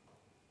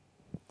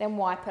 then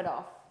wipe it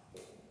off.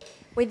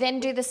 We then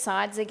do the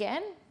sides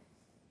again,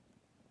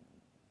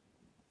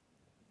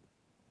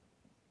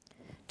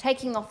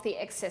 taking off the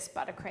excess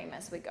buttercream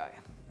as we go.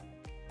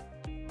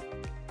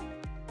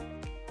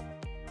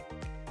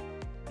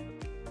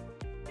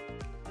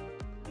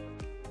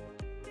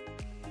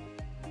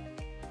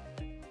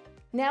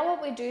 Now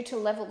what we do to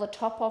level the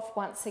top off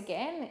once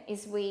again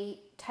is we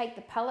take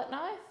the palette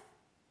knife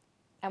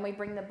and we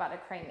bring the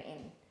buttercream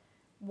in,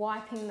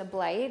 wiping the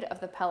blade of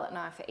the palette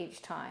knife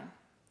each time.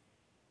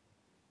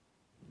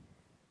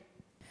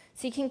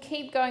 So you can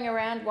keep going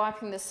around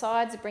wiping the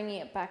sides,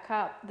 bringing it back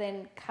up,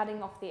 then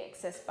cutting off the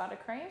excess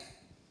buttercream.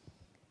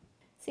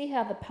 See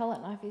how the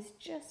palette knife is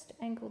just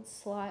angled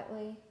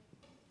slightly.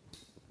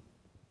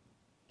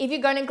 If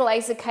you're going to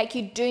glaze the cake,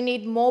 you do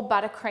need more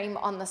buttercream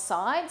on the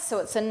sides, so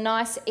it's a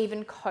nice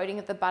even coating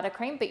of the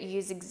buttercream, but you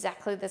use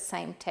exactly the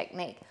same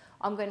technique.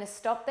 I'm going to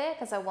stop there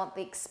because I want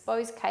the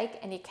exposed cake,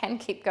 and you can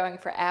keep going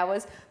for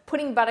hours,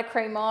 putting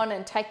buttercream on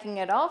and taking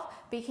it off,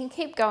 but you can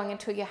keep going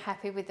until you're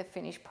happy with the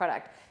finished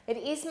product. It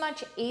is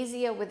much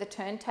easier with a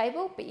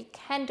turntable, but you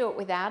can do it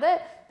without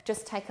it,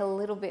 just take a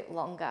little bit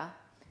longer.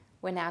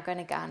 We're now going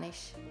to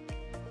garnish.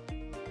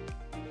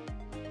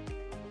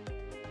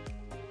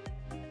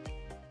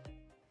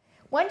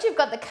 Once you've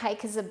got the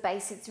cake as a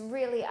base, it's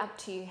really up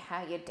to you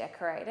how you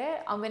decorate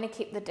it. I'm going to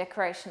keep the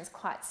decorations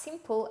quite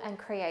simple and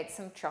create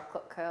some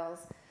chocolate curls.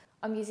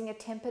 I'm using a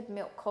tempered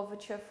milk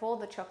couverture for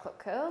the chocolate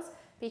curls,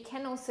 but you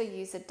can also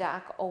use a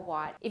dark or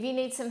white. If you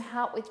need some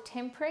help with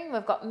tempering,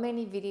 we've got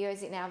many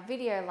videos in our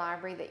video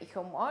library that you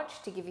can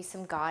watch to give you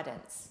some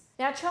guidance.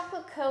 Now,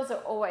 chocolate curls are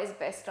always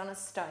best on a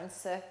stone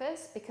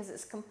surface because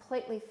it's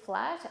completely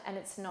flat and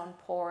it's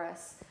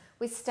non-porous.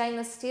 With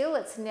stainless steel,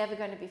 it's never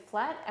going to be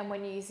flat, and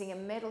when you're using a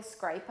metal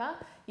scraper,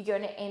 you're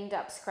going to end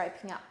up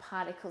scraping up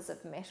particles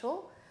of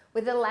metal.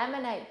 With a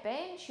laminate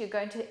bench, you're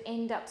going to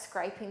end up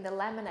scraping the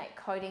laminate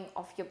coating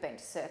off your bench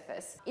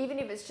surface. Even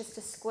if it's just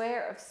a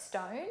square of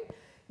stone,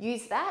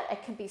 use that.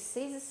 It can be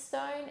Caesar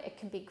stone, it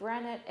can be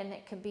granite, and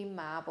it can be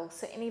marble,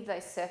 so any of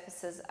those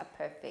surfaces are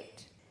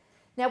perfect.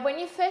 Now, when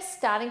you're first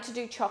starting to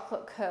do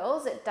chocolate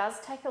curls, it does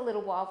take a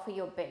little while for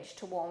your bench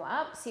to warm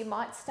up, so you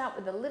might start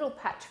with a little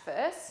patch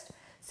first,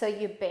 so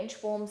your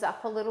bench warms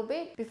up a little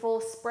bit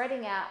before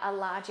spreading out a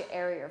larger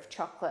area of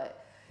chocolate.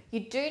 You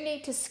do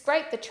need to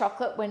scrape the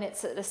chocolate when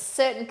it's at a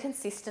certain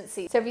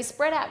consistency. So if you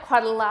spread out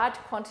quite a large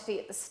quantity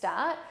at the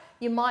start,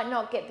 you might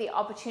not get the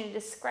opportunity to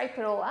scrape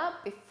it all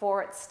up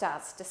before it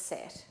starts to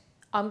set.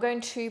 I'm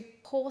going to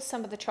pour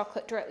some of the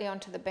chocolate directly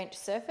onto the bench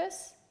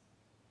surface.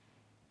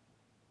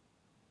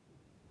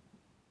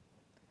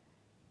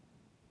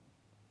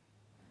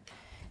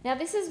 Now,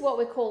 this is what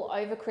we call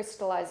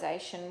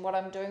over-crystallization. What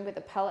I'm doing with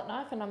a palette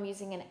knife, and I'm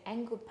using an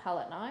angled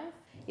palette knife,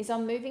 is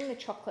I'm moving the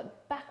chocolate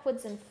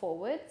backwards and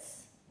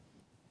forwards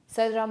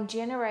so that I'm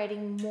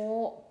generating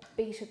more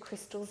beta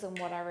crystals than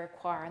what I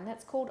require, and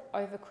that's called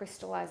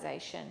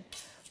over-crystallization.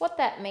 What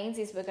that means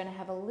is we're going to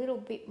have a little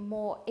bit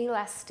more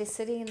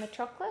elasticity in the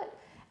chocolate,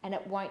 and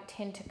it won't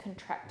tend to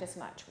contract as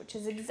much, which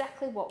is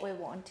exactly what we're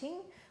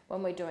wanting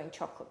when we're doing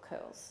chocolate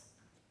curls.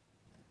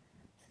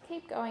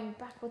 Keep going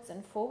backwards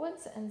and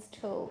forwards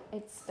until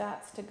it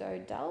starts to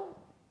go dull.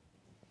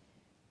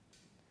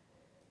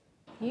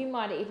 You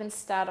might even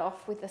start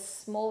off with a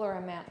smaller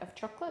amount of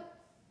chocolate,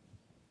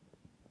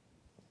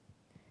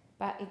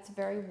 but it's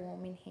very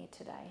warm in here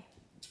today.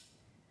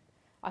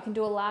 I can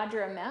do a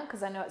larger amount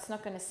because I know it's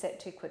not going to set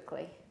too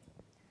quickly.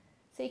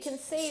 So you can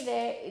see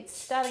there it's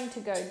starting to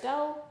go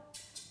dull.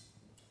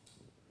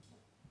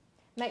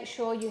 Make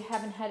sure you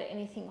haven't had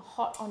anything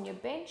hot on your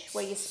bench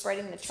where you're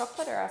spreading the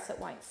chocolate, or else it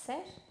won't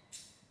set.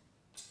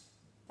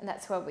 And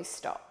that's where we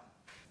stop.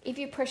 If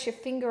you press your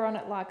finger on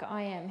it like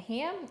I am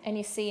here and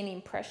you see an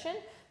impression,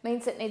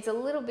 means it needs a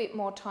little bit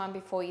more time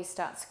before you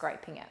start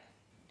scraping it.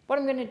 What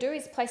I'm going to do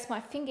is place my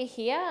finger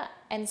here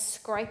and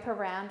scrape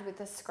around with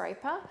the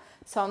scraper,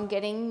 so I'm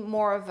getting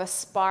more of a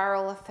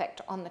spiral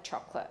effect on the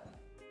chocolate.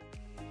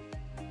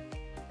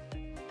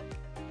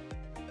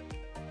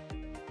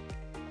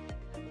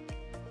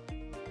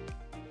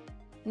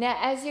 Now,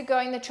 as you're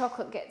going, the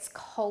chocolate gets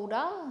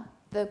colder,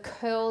 the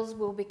curls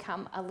will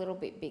become a little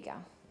bit bigger.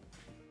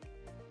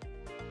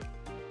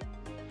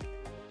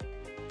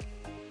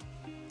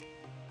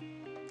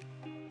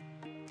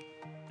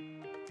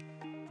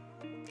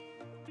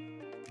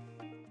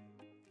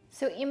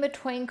 So in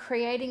between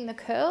creating the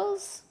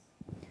curls,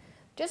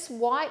 just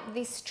wipe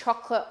this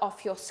chocolate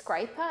off your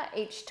scraper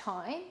each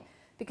time,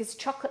 because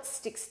chocolate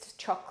sticks to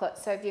chocolate.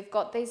 So if you've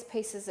got these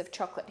pieces of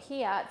chocolate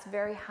here, it's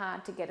very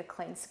hard to get a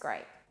clean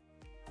scrape.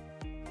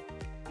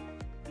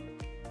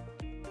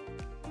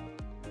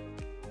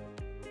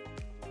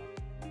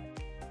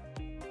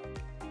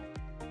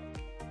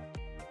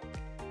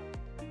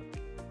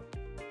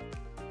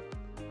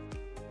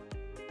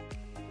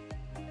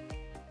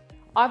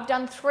 I've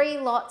done 3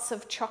 lots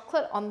of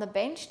chocolate on the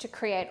bench to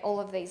create all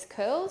of these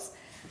curls.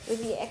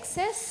 With the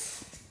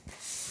excess,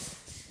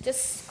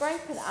 just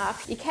scrape it up.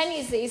 You can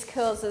use these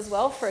curls as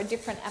well for a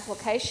different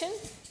application.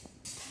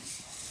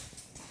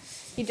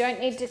 You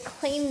don't need to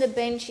clean the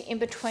bench in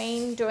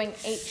between doing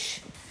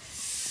each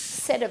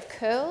set of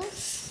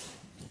curls.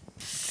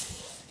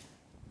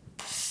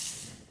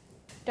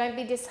 Don't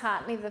be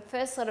disheartened if the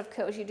first lot of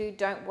curls you do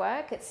don't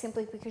work. It's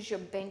simply because your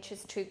bench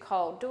is too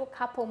cold. Do a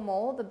couple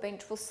more, the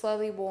bench will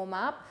slowly warm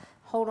up.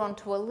 Hold on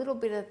to a little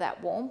bit of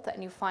that warmth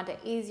and you'll find it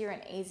easier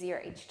and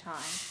easier each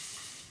time.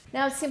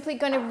 Now I'm simply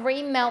going to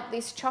remelt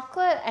this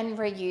chocolate and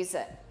reuse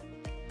it.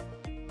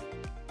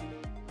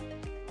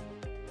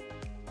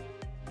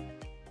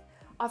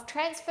 I've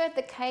transferred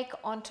the cake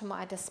onto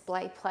my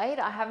display plate.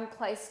 I haven't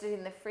placed it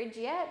in the fridge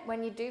yet.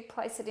 When you do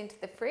place it into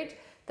the fridge,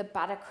 the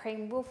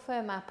buttercream will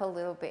firm up a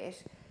little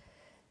bit.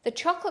 The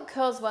chocolate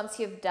curls, once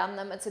you've done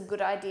them, it's a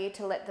good idea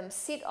to let them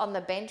sit on the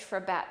bench for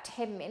about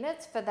 10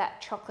 minutes for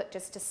that chocolate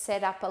just to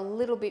set up a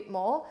little bit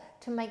more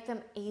to make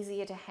them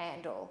easier to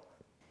handle.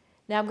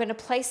 Now I'm going to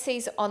place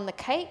these on the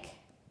cake.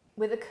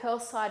 with the curl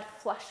side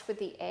flush with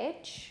the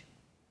edge,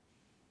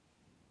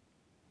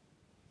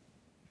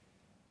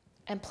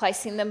 and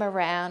placing them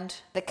around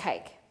the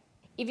cake.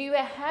 If you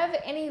have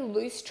any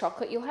loose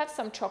chocolate, you'll have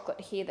some chocolate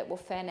here that will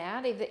fan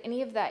out. If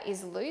any of that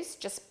is loose,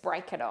 just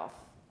break it off.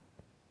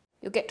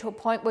 You'll get to a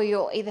point where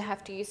you'll either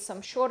have to use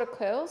some shorter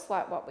curls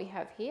like what we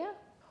have here,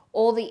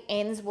 or the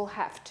ends will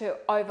have to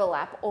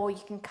overlap, or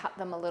you can cut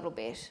them a little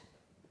bit.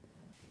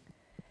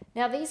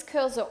 Now these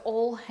curls are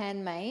all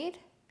handmade.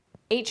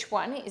 Each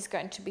one is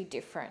going to be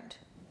different.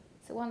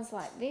 So ones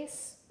like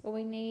this, where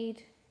we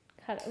need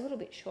cut it a little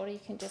bit shorter, you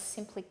can just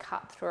simply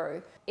cut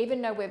through.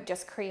 Even though we've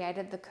just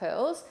created the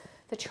curls,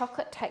 the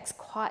chocolate takes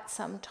quite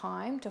some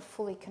time to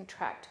fully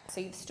contract. So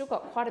you've still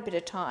got quite a bit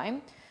of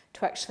time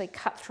to actually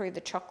cut through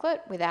the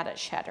chocolate without it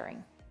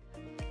shattering.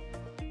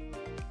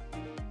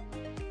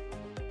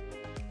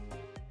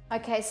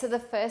 Okay, so the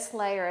first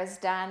layer is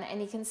done,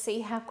 and you can see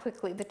how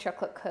quickly the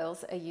chocolate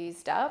curls are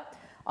used up.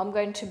 I'm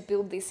going to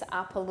build this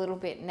up a little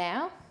bit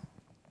now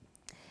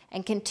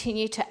and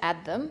continue to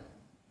add them.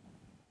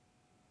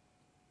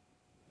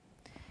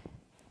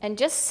 And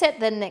just set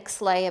the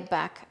next layer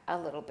back a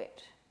little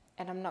bit.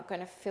 And I'm not going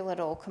to fill it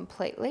all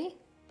completely.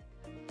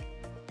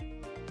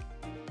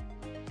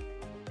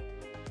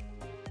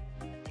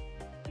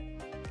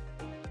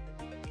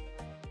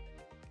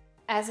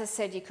 As I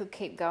said, you could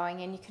keep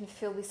going and you can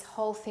fill this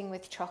whole thing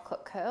with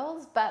chocolate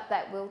curls, but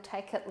that will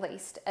take at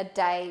least a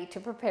day to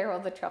prepare all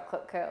the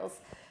chocolate curls.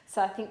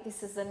 So I think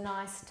this is a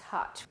nice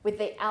touch with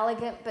the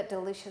elegant but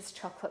delicious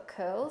chocolate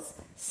curls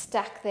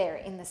stacked there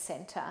in the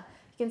center.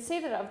 You can see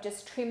that I've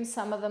just trimmed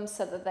some of them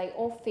so that they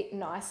all fit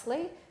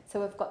nicely. So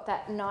we've got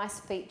that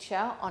nice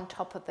feature on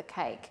top of the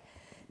cake.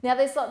 Now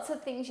there's lots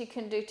of things you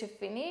can do to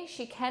finish.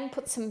 You can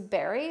put some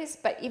berries,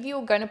 but if you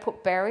were going to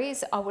put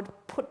berries, I would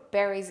put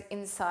berries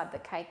inside the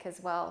cake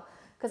as well,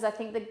 because I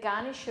think the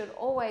garnish should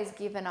always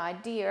give an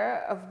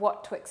idea of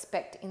what to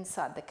expect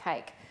inside the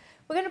cake.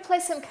 We're going to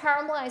place some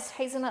caramelized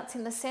hazelnuts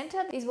in the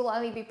center. These will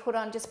only be put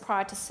on just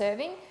prior to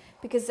serving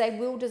because they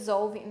will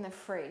dissolve in the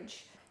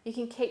fridge. You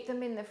can keep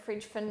them in the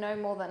fridge for no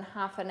more than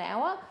half an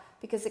hour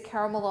because the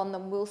caramel on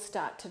them will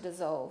start to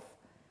dissolve.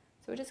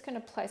 So we're just going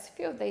to place a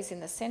few of these in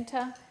the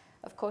center.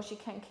 Of course, you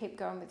can keep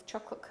going with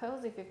chocolate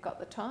curls if you've got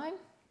the time.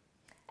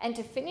 And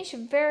to finish, a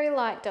very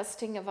light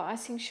dusting of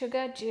icing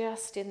sugar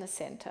just in the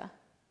center.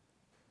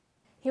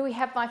 Here we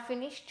have my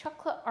finished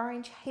chocolate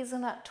orange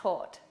hazelnut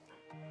torte.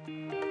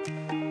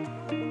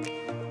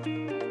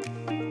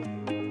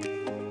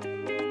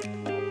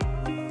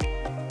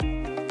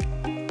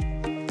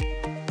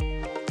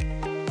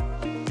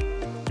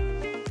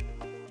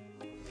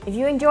 If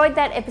you enjoyed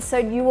that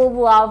episode, you will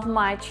love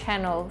my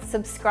channel.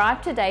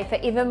 Subscribe today for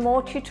even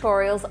more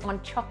tutorials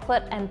on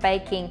chocolate and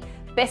baking.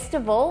 Best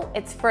of all,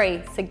 it's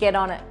free, so get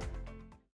on it.